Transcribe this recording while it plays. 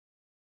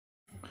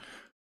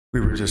We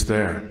were just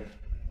there.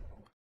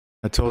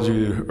 I told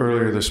you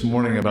earlier this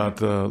morning about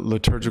the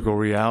liturgical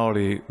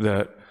reality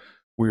that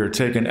we are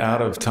taken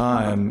out of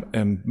time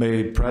and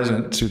made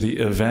present to the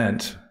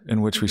event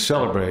in which we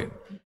celebrate.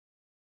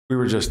 We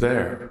were just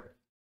there.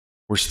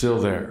 We're still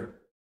there.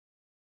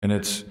 And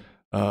it's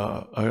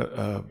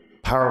a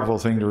powerful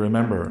thing to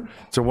remember.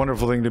 It's a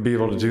wonderful thing to be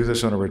able to do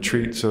this on a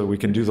retreat so that we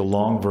can do the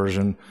long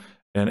version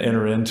and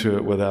enter into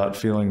it without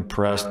feeling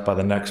pressed by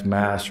the next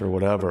Mass or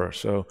whatever.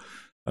 So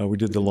we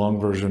did the long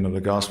version of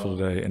the gospel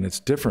today, and it's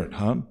different,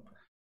 huh?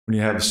 When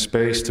you have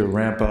space to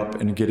ramp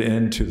up and get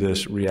into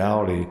this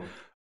reality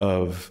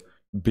of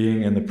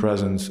being in the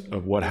presence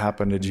of what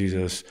happened to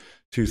Jesus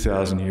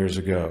 2,000 years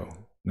ago.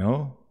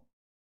 No?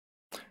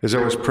 As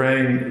I was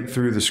praying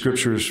through the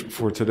scriptures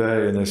for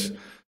today in this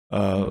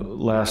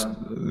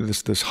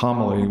this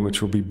homily,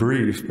 which will be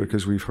brief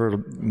because we've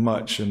heard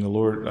much, and the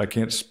Lord, I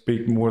can't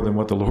speak more than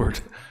what the Lord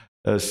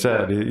has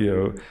said,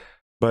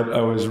 but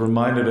I was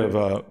reminded of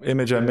an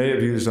image I may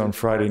have used on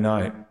Friday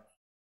night.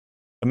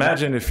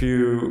 Imagine if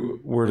you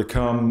were to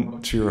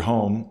come to your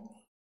home,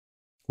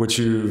 which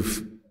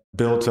you've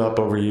built up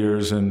over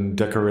years and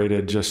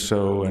decorated just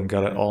so and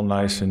got it all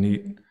nice and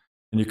neat,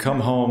 and you come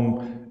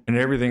home and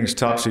everything's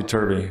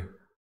topsy-turvy.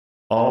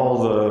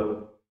 All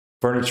the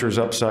furniture's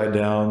upside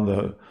down,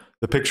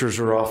 the pictures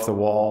are off the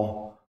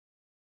wall.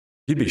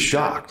 You'd be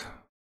shocked,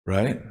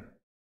 right?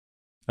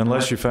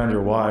 Unless you found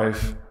your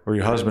wife or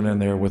your husband in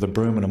there with a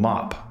broom and a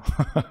mop,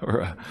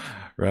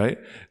 right?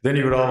 Then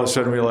you would all of a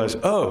sudden realize,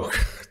 oh,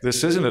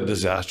 this isn't a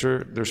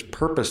disaster. There's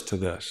purpose to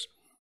this.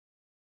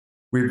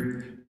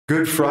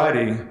 Good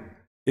Friday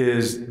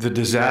is the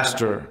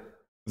disaster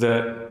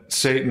that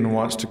Satan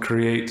wants to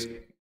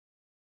create.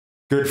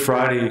 Good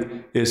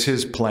Friday is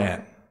his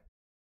plan.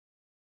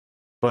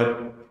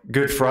 But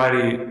Good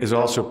Friday is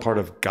also part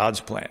of God's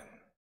plan.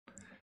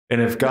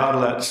 And if God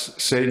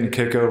lets Satan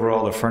kick over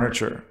all the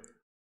furniture,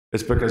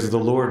 it's because the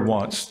Lord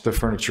wants the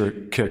furniture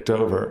kicked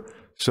over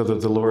so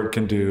that the Lord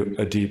can do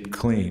a deep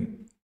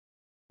clean.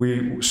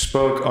 We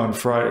spoke on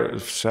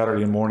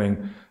Saturday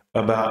morning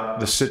about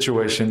the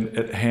situation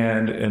at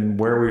hand and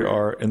where we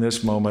are in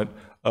this moment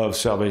of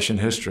salvation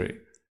history.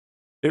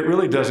 It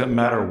really doesn't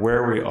matter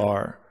where we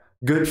are.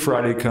 Good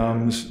Friday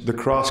comes, the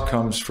cross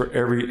comes for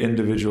every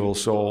individual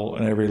soul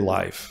and every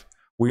life.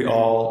 We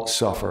all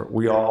suffer.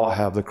 We all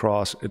have the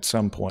cross at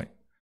some point.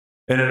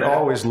 And it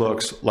always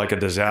looks like a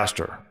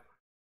disaster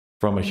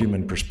from a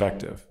human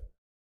perspective.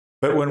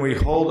 But when we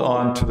hold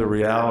on to the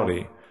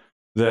reality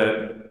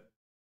that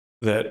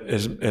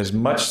as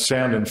much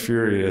sound and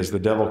fury as the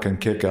devil can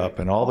kick up,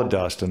 and all the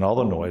dust and all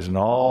the noise and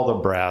all the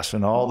brass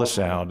and all the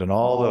sound and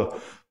all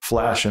the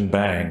flash and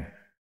bang,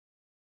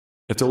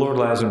 if the Lord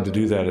allows him to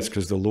do that, it's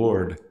because the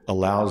Lord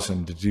allows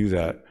him to do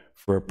that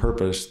for a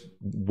purpose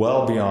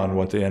well beyond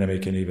what the enemy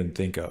can even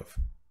think of.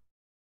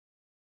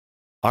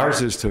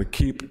 Ours is to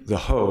keep the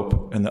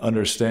hope and the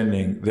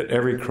understanding that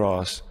every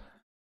cross,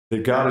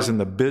 that God is in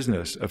the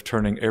business of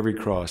turning every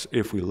cross,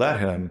 if we let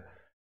him,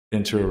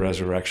 into a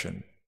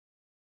resurrection.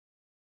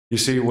 You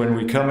see, when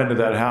we come into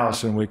that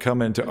house and we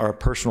come into our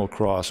personal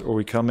cross, or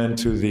we come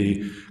into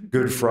the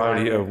Good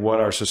Friday of what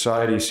our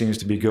society seems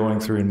to be going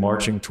through and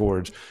marching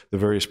towards, the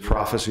various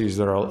prophecies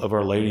that are of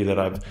Our Lady that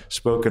I've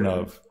spoken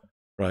of,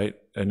 right,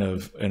 and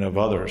of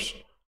others,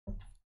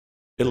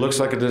 it looks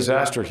like a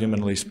disaster,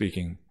 humanly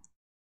speaking,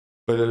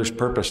 but there's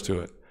purpose to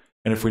it.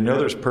 And if we know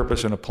there's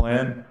purpose and a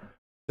plan,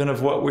 then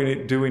of what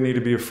do we need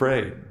to be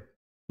afraid?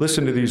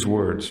 Listen to these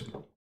words.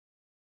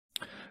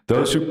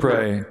 Those who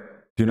pray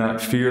do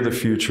not fear the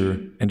future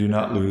and do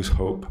not lose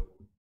hope.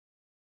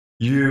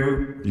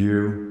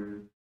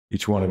 You,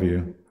 each one of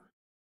you,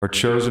 are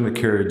chosen to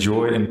carry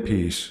joy and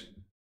peace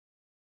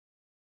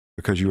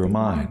because you are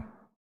mine.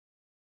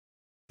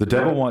 The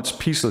devil wants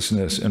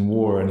peacelessness and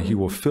war, and he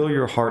will fill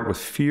your heart with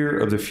fear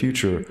of the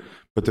future,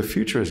 but the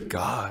future is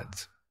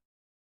God's.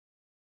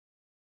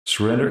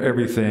 Surrender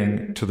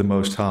everything to the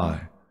Most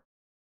High.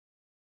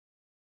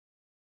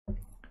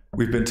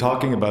 We've been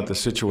talking about the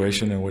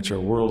situation in which our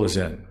world is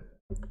in.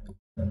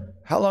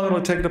 How long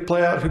it'll take to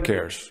play out, who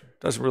cares?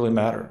 Doesn't really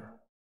matter.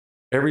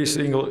 Every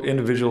single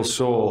individual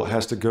soul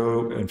has to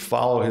go and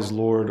follow his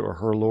Lord or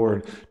her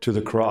Lord to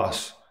the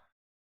cross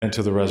and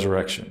to the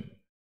resurrection.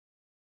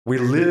 We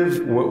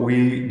live what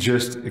we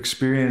just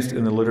experienced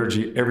in the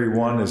liturgy,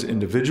 everyone as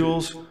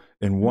individuals,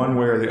 in one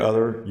way or the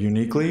other,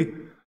 uniquely,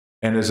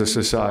 and as a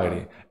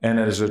society, and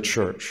as a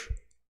church.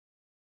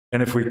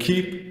 And if we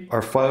keep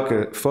our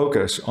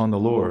focus on the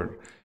Lord,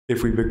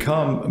 if we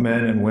become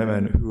men and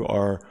women who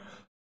are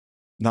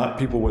not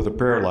people with a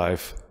prayer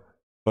life,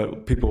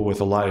 but people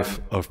with a life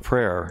of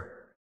prayer,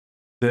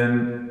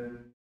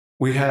 then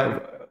we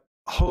have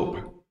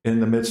hope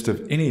in the midst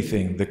of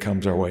anything that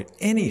comes our way.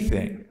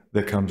 Anything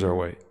that comes our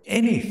way.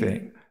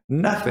 Anything.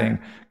 Nothing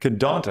can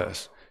daunt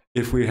us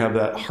if we have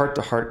that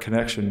heart-to-heart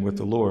connection with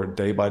the Lord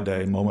day by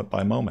day, moment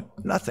by moment.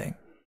 Nothing.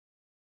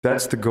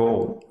 That's the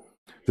goal.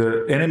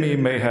 The enemy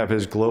may have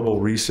his global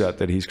reset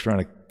that he's trying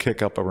to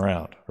kick up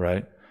around,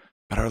 right?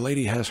 But Our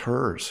Lady has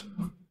hers.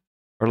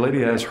 Our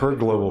Lady has her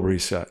global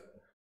reset.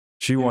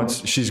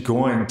 She's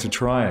going to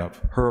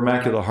triumph. Her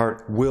Immaculate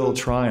Heart will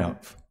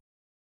triumph.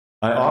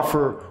 I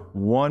offer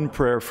one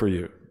prayer for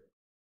you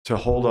to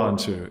hold on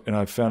to, and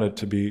I've found it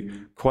to be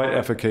quite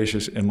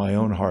efficacious in my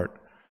own heart.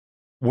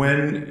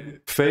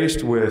 When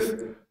faced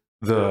with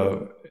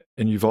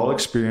and you've all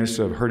experienced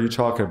it, I've heard you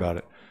talk about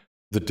it,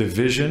 the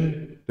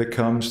division that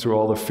comes through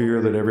all the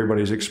fear that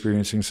everybody's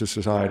experiencing in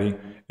society,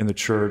 in the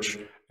church,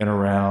 and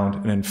around,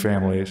 and in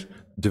families,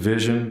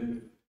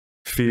 division,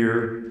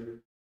 fear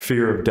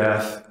of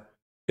death.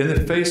 In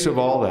the face of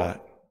all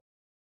that,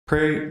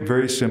 pray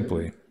very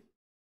simply,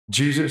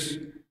 Jesus,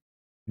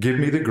 give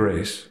me the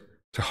grace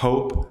to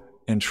hope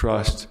and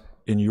trust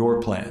in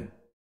your plan.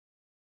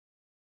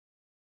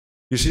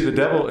 You see, the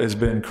devil has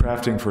been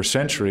crafting for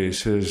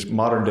centuries his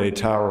modern-day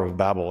Tower of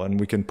Babel, and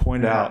we can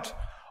point out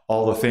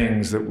all the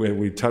things that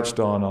we touched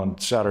on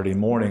Saturday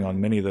morning,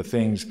 on many of the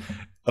things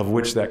of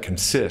which that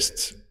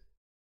consists.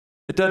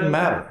 It doesn't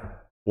matter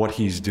what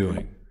he's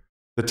doing.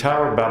 The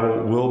Tower of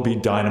Babel will be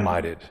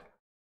dynamited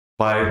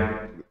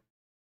by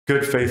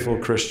good, faithful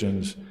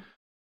Christians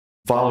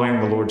following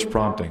the Lord's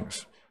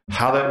promptings.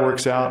 How that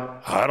works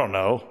out, I don't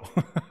know.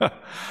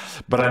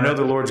 But I know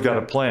the Lord's got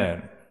a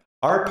plan.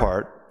 Our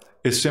part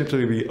is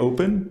simply to be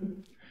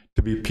open,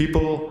 to be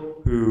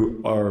people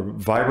who are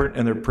vibrant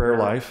in their prayer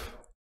life,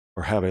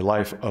 or have a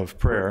life of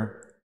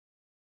prayer,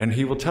 and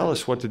he will tell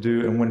us what to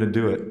do and when to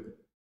do it.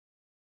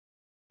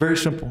 Very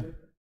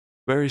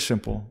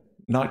simple,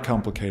 not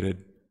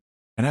complicated,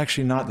 and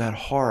actually not that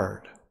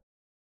hard.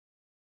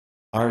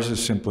 Ours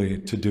is simply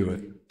to do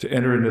it, to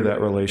enter into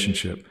that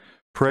relationship.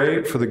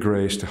 Pray for the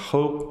grace to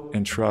hope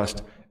and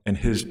trust in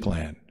his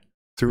plan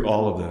through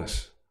all of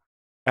this.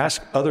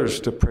 Ask others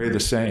to pray the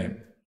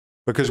same,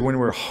 because when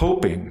we're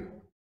hoping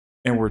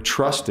and we're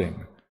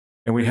trusting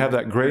and we have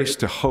that grace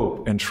to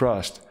hope and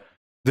trust,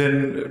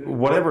 then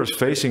whatever is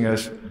facing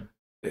us,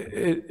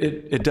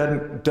 it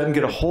doesn't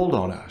get a hold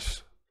on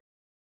us.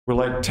 We're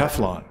like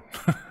Teflon.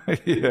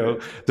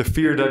 The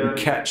fear doesn't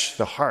catch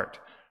the heart,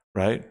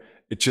 right?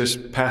 It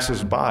just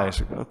passes by.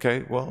 It's like,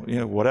 okay, well,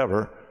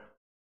 whatever.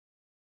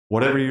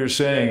 Whatever you're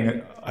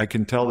saying, I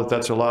can tell that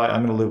that's a lie.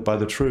 I'm going to live by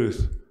the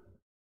truth,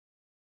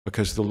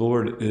 because the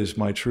Lord is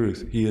my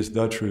truth. He is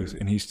the truth,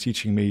 and he's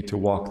teaching me to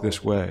walk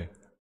this way,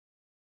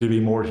 to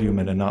be more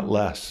human and not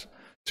less,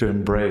 to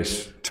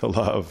embrace, to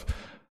love,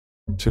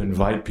 to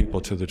invite people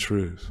to the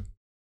truth.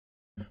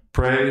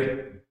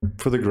 Pray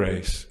for the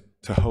grace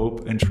to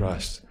hope and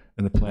trust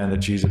in the plan that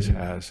Jesus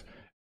has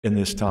in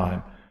this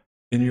time,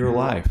 in your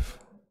life,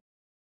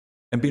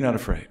 and be not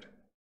afraid.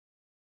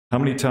 How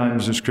many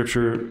times in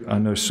Scripture, I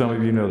know some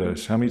of you know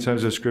this, how many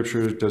times in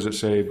Scripture does it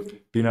say,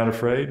 be not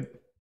afraid?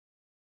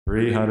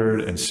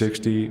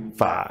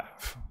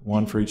 365,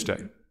 one for each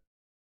day.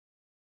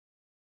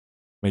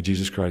 May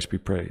Jesus Christ be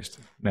praised,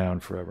 now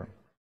and forever.